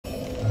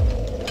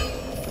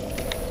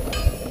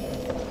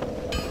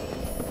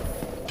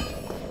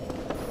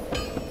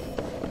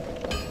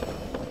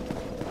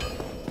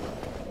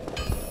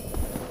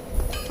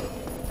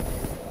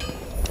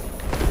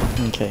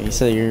Okay, you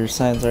said your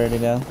sign's already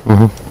down?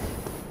 Mm-hmm.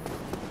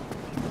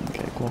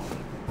 Okay, cool.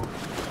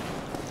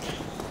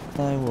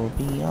 I will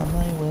be on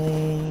my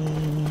way.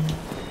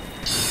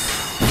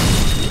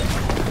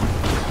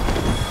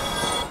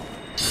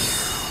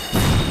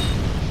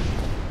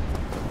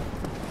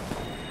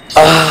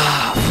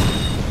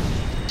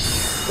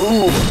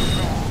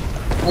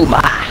 Ooh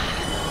my.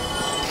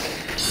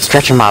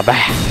 Stretching my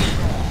back.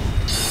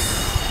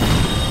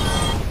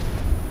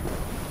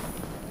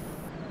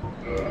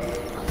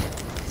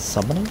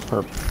 Summoning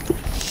or...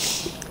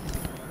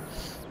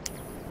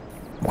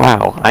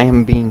 Wow, I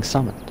am being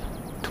summoned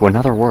to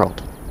another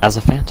world as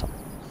a phantom.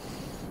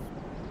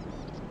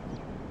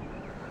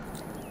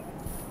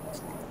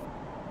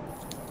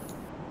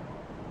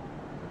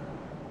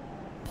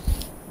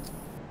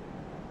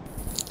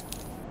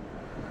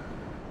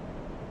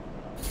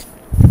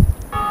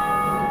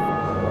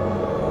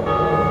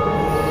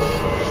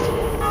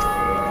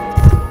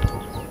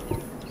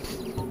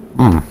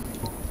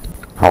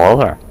 Hello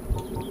there.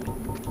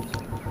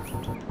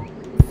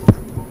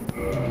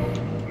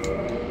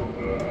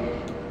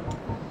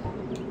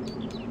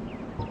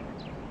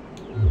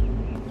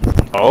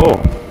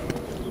 Oh.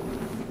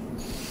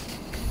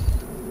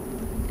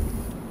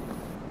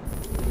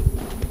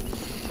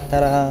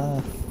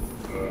 Ta-da!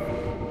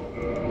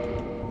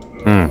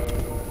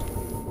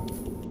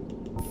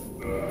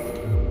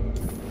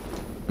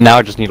 Now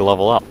I just need to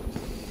level up.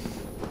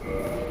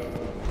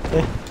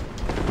 Eh.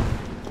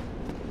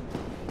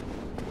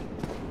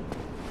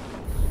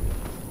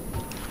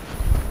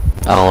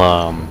 I'll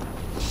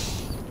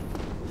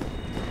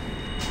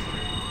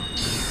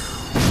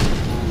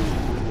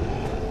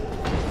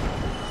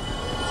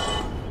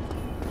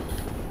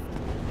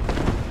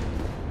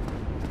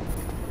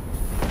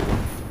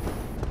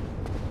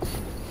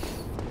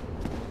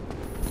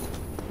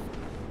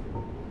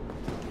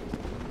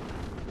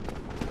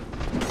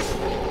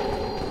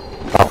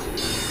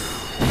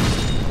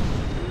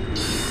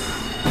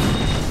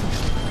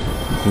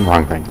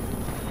wrong thing.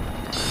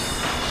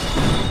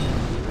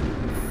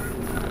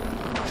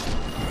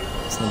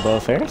 It's the bow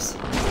affairs?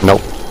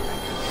 Nope.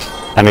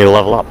 I need to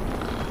level up.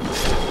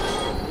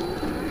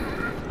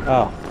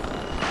 Oh.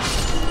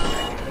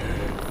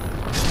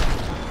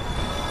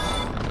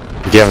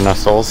 Do you have enough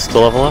souls to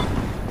level up?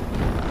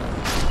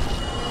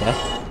 Yeah?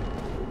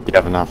 You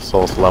have enough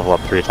souls to level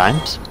up 3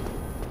 times?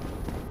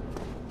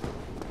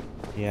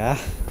 Yeah?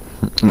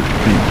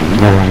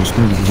 Yeah?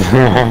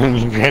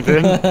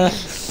 Yeah?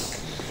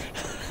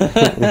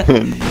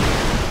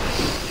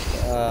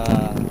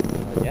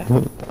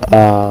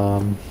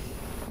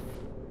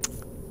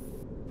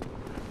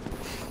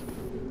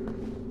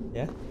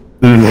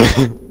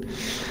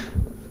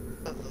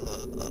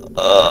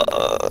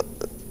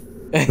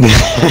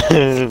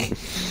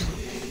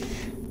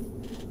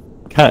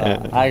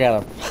 I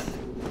got him.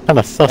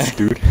 Kinda sus,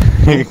 dude.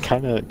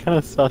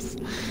 kinda sus.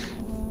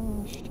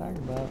 What you talking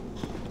about?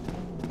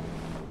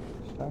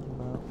 What you talking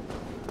about?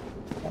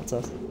 That's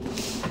us.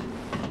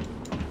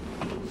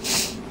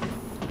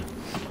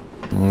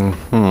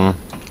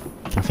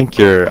 I think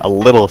you're a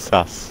little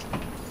sus.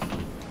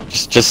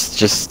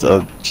 Just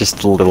a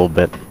little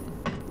bit.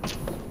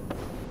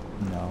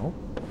 No.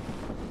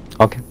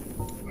 Okay.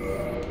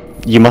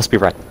 You must be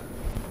right.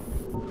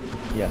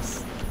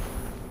 Yes.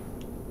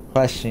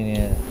 Questioning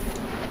it.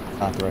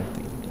 Not the right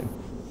thing to do.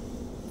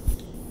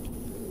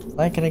 Am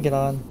I gonna get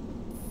on?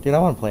 Dude, I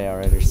want to play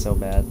Outriders so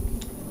bad.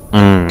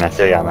 I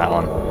feel you on that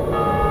one.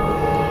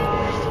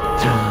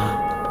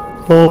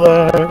 I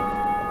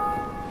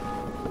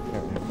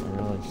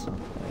really just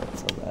want to play it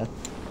so bad.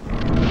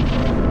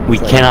 We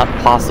It's like- cannot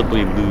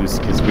possibly lose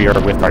because we are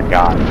with our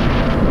god.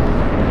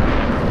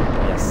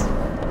 Yes.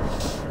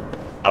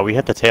 We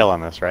hit the tail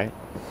on this, right?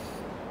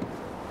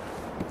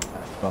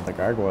 I want the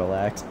gargoyle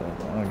axe, but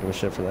I don't give a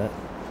shit for that.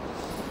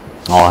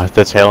 I'll hit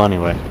the tail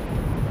anyway.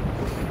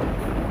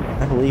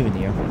 I believe in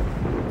you.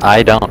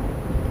 I don't.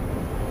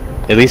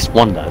 At least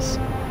one does.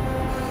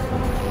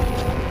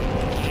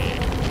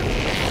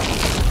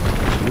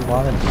 You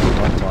want to do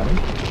 120?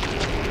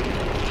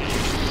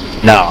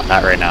 No,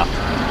 not right now.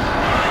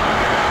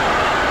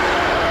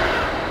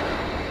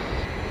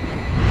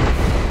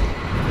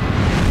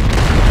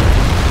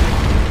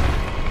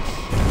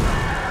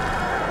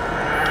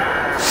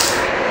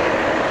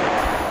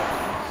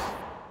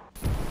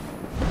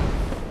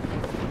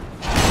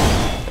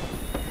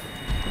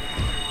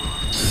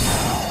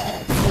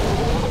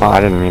 Oh, I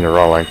didn't mean to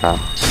roll like that.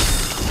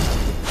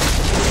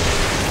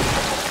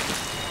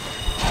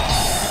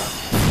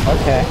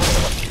 Okay.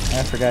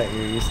 I forgot you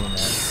were using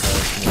that.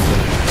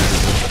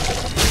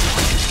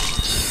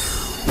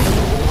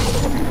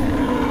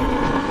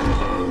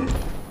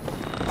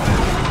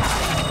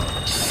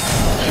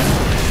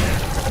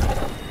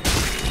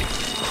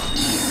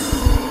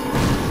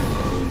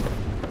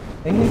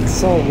 I think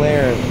Soul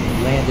Lair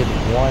landed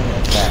one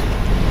attack.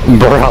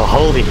 Bro,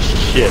 holy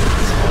shit.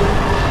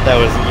 That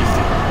was easy.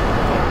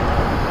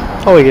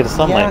 Oh, we get a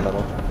sunlight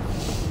medal.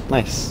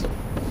 Nice.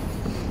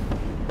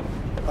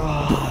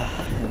 Oh,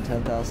 and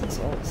 10,000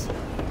 souls.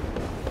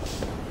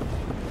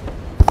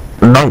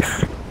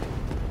 Nice.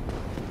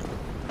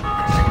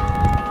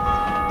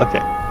 Okay.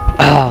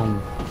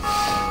 I'm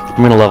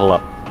gonna level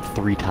up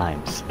 3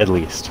 times, at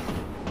least.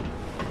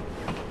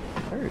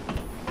 Hurt.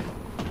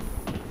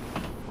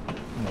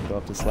 I'm gonna go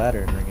up this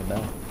ladder and ring a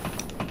bell.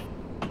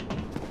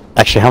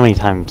 Actually, how many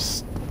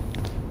times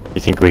do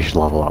you think we should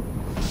level up?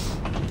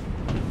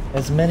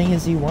 As many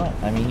as you want.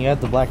 I mean, you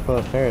have the Black Bow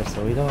of Ferris,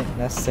 so we don't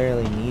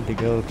necessarily need to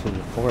go to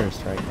the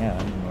forest right now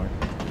anymore.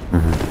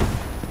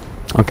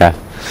 Mm-hmm. Okay.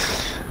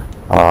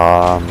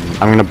 I'm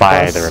gonna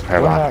buy Plus, the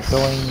repair we're box. not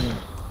going...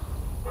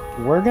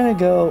 We're gonna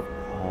go...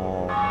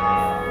 Oh,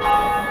 man.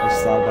 I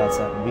just thought about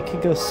something. We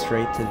could go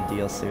straight to the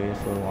DLC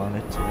if we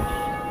wanted to.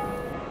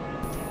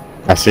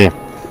 I see.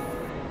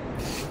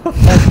 Oh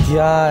my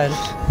god.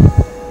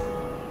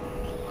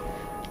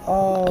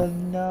 Oh,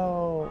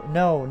 no.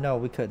 No,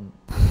 we couldn't.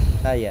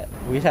 Not yet.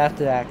 We'd have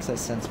to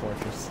access Sense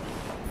Fortress.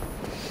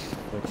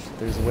 Which,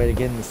 there's a way to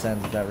get into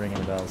Sense without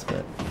ringing bells,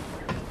 but...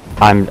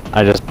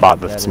 I just bought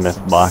the that Smith is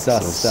some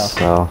boxes, sus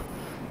stuff.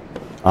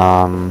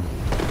 so...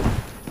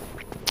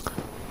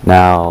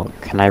 Now,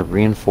 can I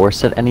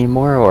reinforce it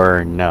anymore,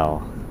 or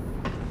no?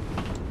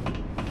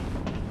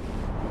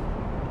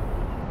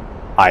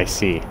 I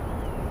see.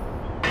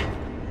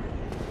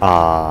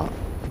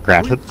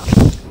 Granted.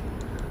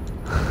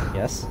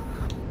 Yes?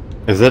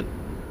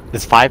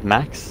 Is 5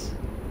 max?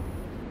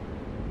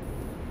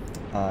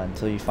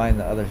 Until you find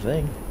the other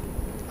thing.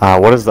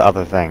 What is the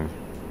other thing?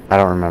 I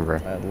don't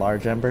remember.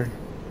 Large Ember.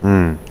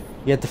 Hmm.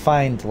 You have to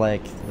find,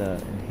 like, the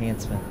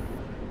enhancement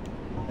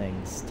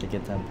things to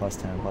get them plus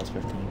 10, plus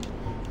 15.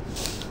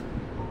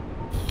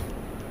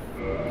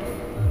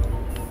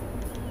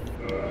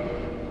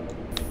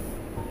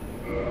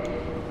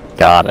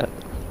 Got it.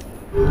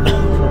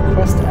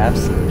 Request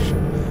absolution.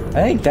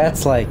 I think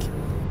that's, like,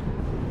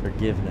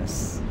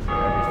 forgiveness for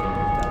everything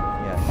you've done.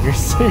 Yeah, your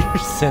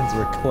sins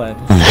were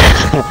cleansed.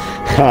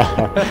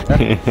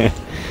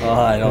 Oh,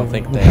 I don't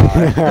think they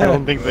are. I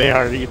don't think they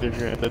are either,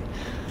 granted.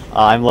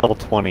 I'm level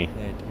 20. I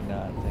do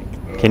not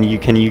think.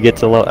 Can you get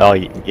to level? Oh,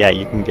 yeah,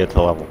 you can get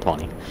to level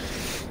 20.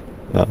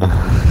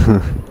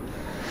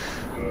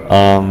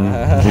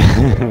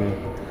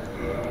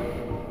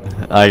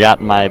 I got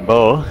my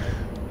bow.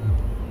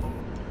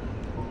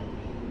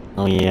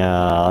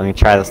 Let me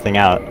try this thing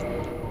out.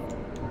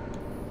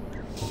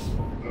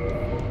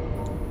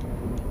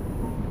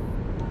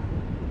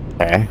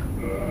 Okay.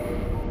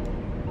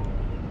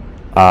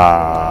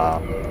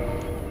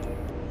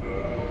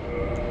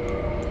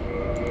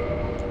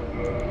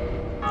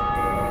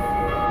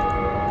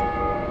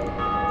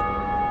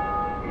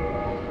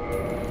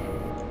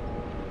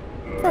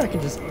 Or I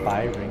can just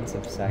buy rings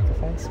of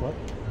sacrifice. What?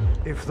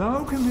 If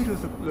thou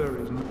committeth, there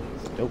is no...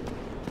 Nope.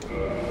 I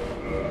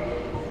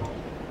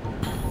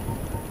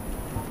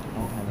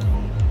don't have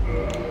any.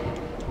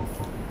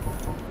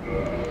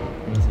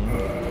 Anything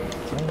else?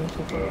 Can I use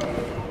it?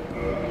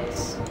 Yes.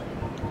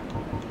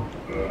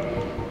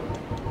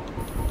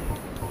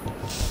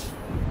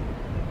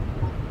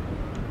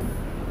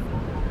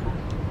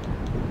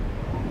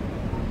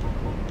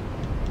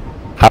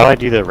 How do I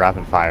do the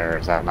rapid fire?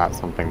 Is that not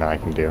something that I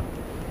can do?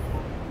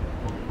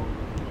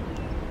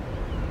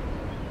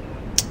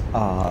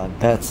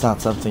 That's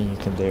not something you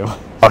can do.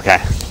 Okay.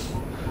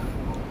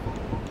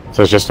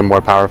 So it's just a more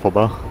powerful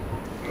bow?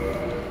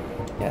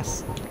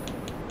 Yes.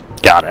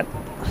 Got it.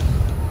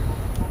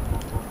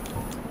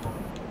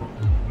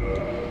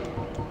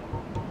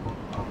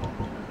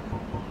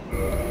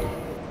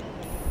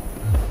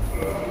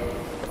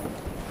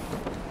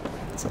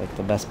 It's like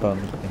the best bow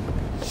in the game.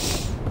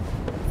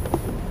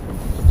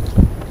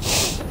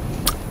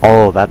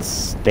 Oh,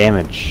 that's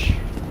damage.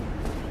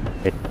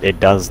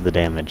 It does the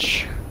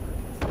damage.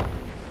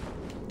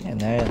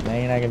 Yeah, now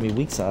you're not gonna be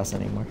weak sauce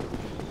anymore.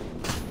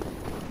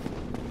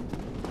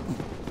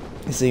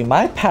 You see,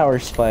 my power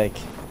spike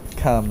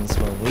comes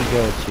when we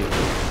go to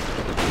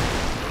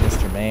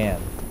Mr.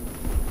 Man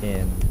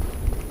in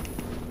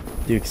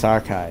Duke's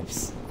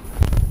Archives.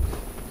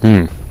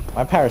 Hmm.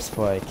 My power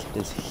spike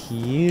is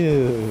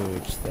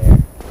huge there.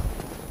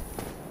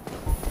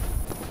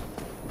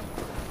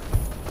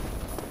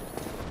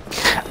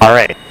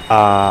 Alright,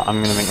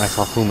 I'm gonna make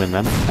myself human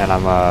then, and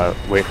I'm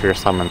wait for your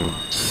summon.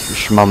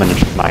 Shmumin and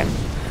Shmine.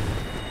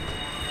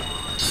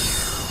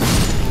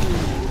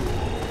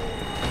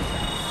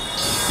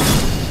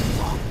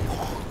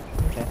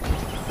 Okay.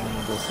 I'm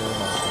gonna go Souls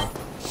Remastered.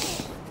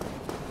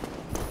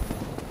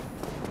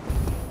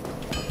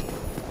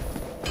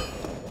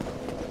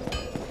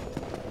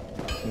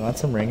 You want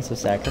some rings of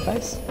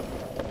sacrifice?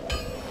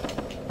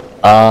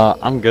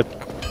 I'm good.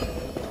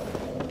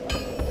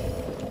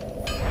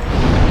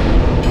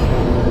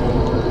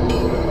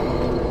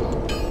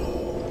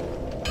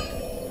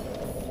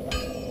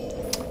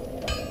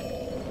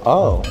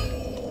 Oh,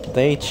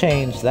 they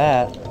changed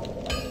that.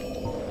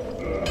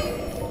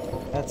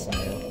 That's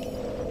new.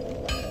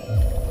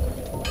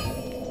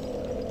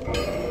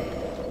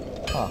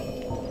 Huh.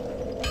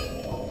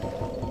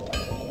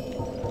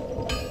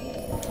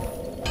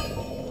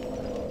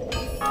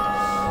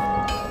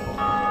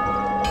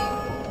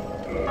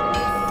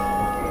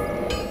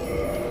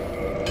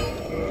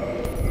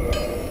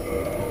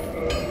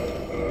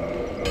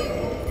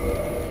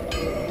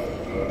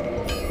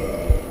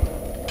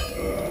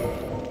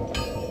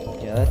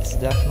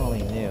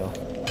 definitely new.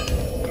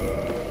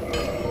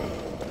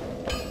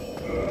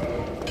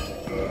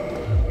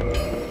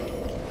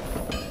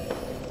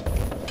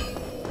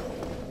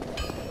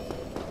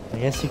 I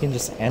guess you can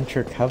just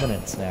enter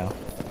covenants now.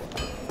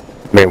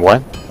 Wait,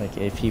 what? Like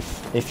if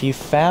you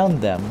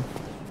found them,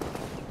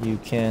 you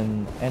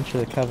can enter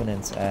the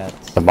covenants at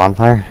The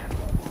bonfire?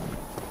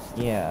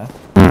 yeah.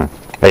 Hmm.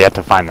 But you have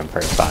to find them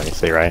first,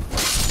 obviously, right?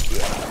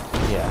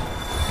 Yeah.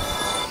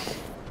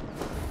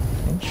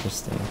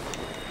 Interesting.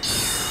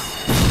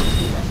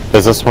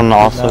 Does this one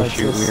also No, it's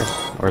shoot just- weird?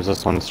 Or is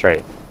this one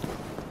straight?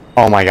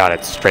 Oh my god,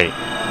 it's straight.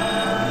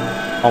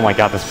 Oh my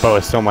god, this bow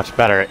is so much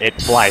better.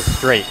 It flies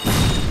straight.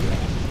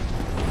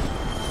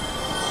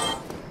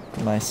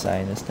 My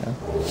sign is down.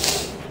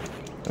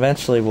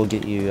 Eventually we'll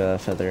get you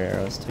feather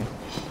arrows too.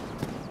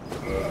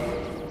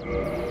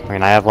 I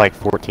mean, I have like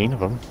 14 of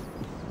them.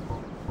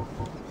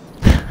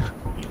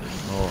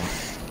 Oh.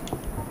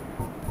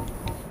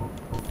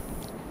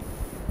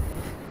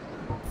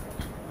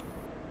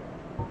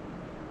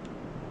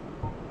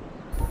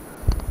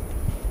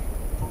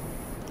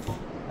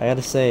 I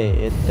gotta say,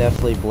 it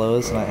definitely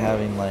blows not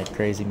having like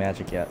crazy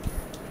magic yet.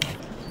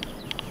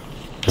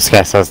 This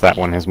guy says that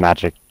when his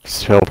magic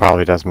still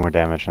probably does more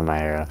damage than my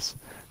arrows.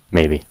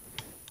 Maybe.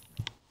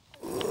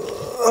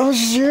 Oh,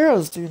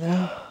 zeros do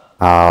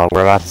now.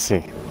 We're about to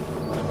see.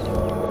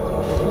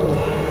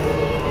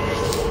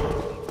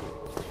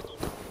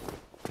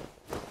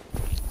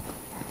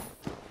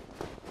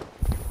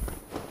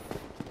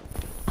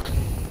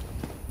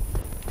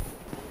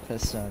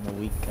 That's on the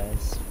weak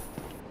guys.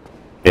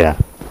 Yeah.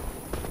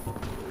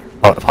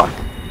 Oh, fuck.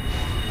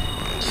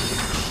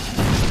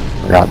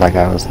 Forgot that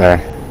guy was there.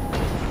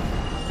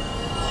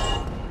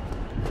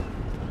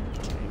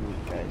 Okay,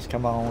 weak guys,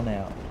 come on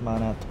out. Come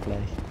on out to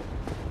play.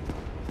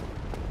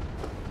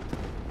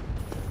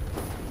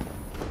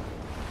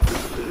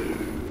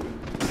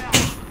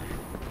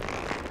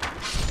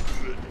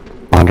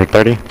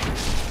 $130?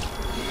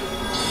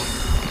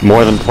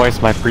 More than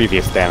twice my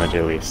previous damage,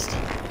 at least.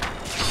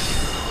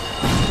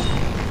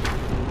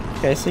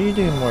 Okay, so you're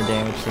doing more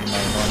damage than my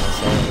normal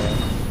sword, right?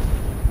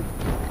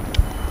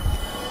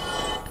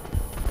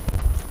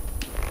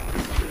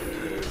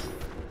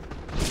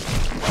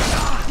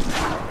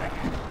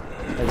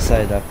 I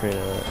decided to upgrade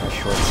a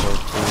short sword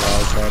too while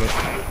I tried it.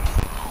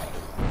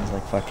 I was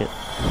like, fuck it.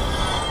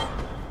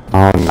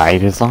 Oh,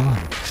 night is on.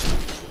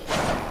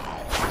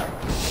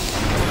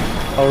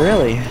 Oh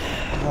really?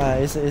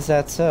 Is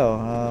that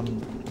so?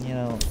 You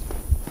know,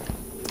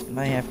 I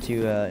might have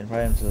to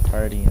invite him to the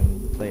party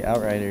and play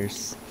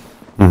Outriders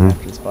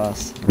after this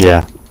boss.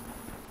 Yeah.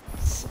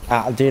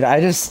 Dude,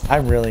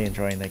 I'm really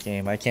enjoying that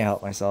game. I can't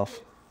help myself.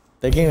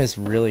 That game is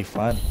really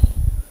fun.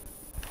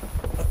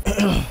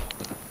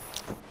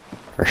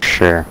 For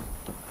sure.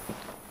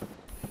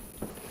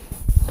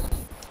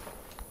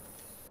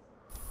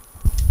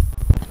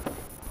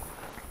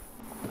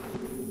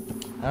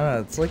 I don't know.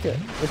 It's like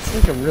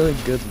a really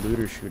good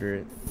looter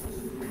shooter.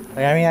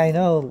 Like, I mean, I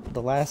know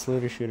the last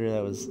looter shooter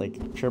that was like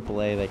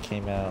AAA that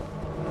came out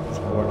was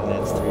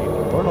Borderlands 3.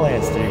 But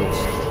Borderlands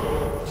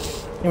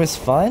 3 was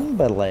fun,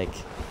 but like,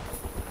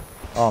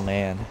 oh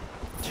man,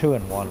 2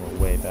 and 1 were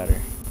way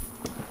better,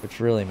 which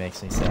really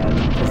makes me sad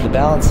because the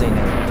balancing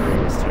in 3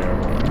 was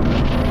terrible.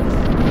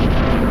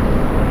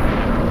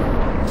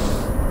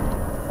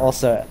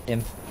 Also,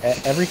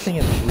 everything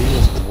in 3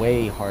 was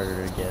way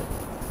harder to get.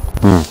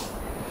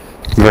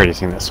 I've already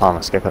seen this, so I'm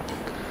gonna skip it.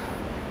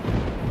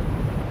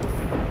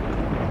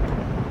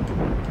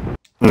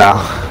 No.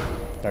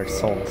 Dark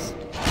Souls.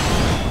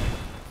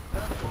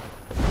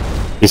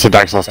 You said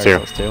Dark Souls 2.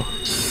 Dark Souls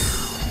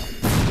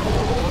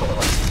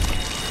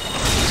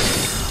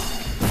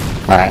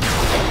 2. Alright.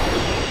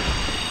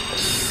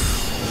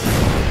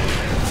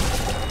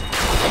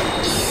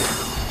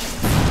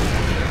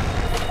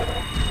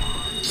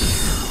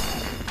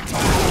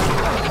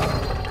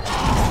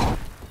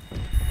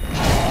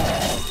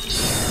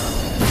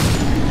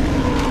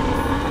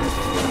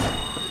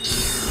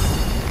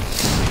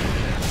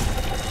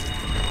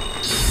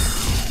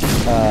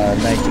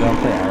 Knight, do you want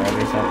to play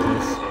Outriders after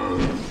this?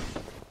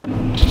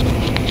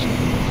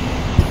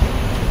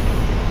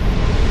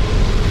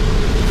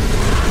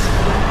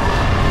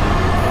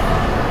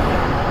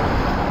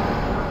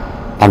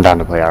 I'm down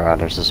to play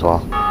Outriders as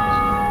well.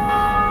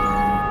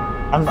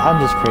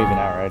 I'm just craving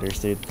Outriders,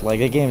 dude. Like,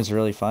 the game is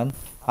really fun.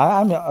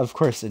 I'm of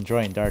course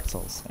enjoying Dark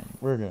Souls, and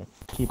we're gonna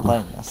keep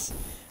playing this.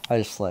 I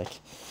just like,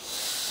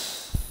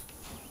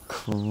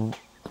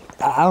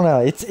 I don't know.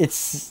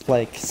 It's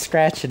like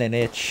scratching an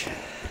itch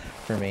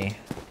for me.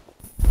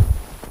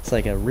 It's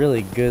like a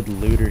really good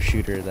looter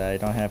shooter that I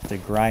don't have to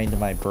grind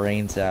my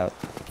brains out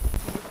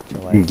to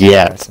like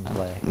press and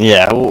play.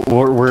 Yeah,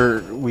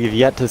 we've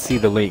yet to see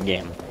the late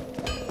game.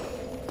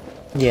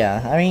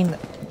 Yeah, I mean,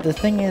 the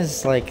thing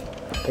is, like,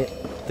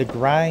 the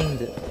grind,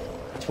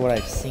 to what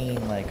I've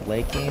seen, like,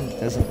 late game,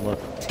 doesn't look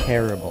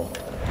terrible.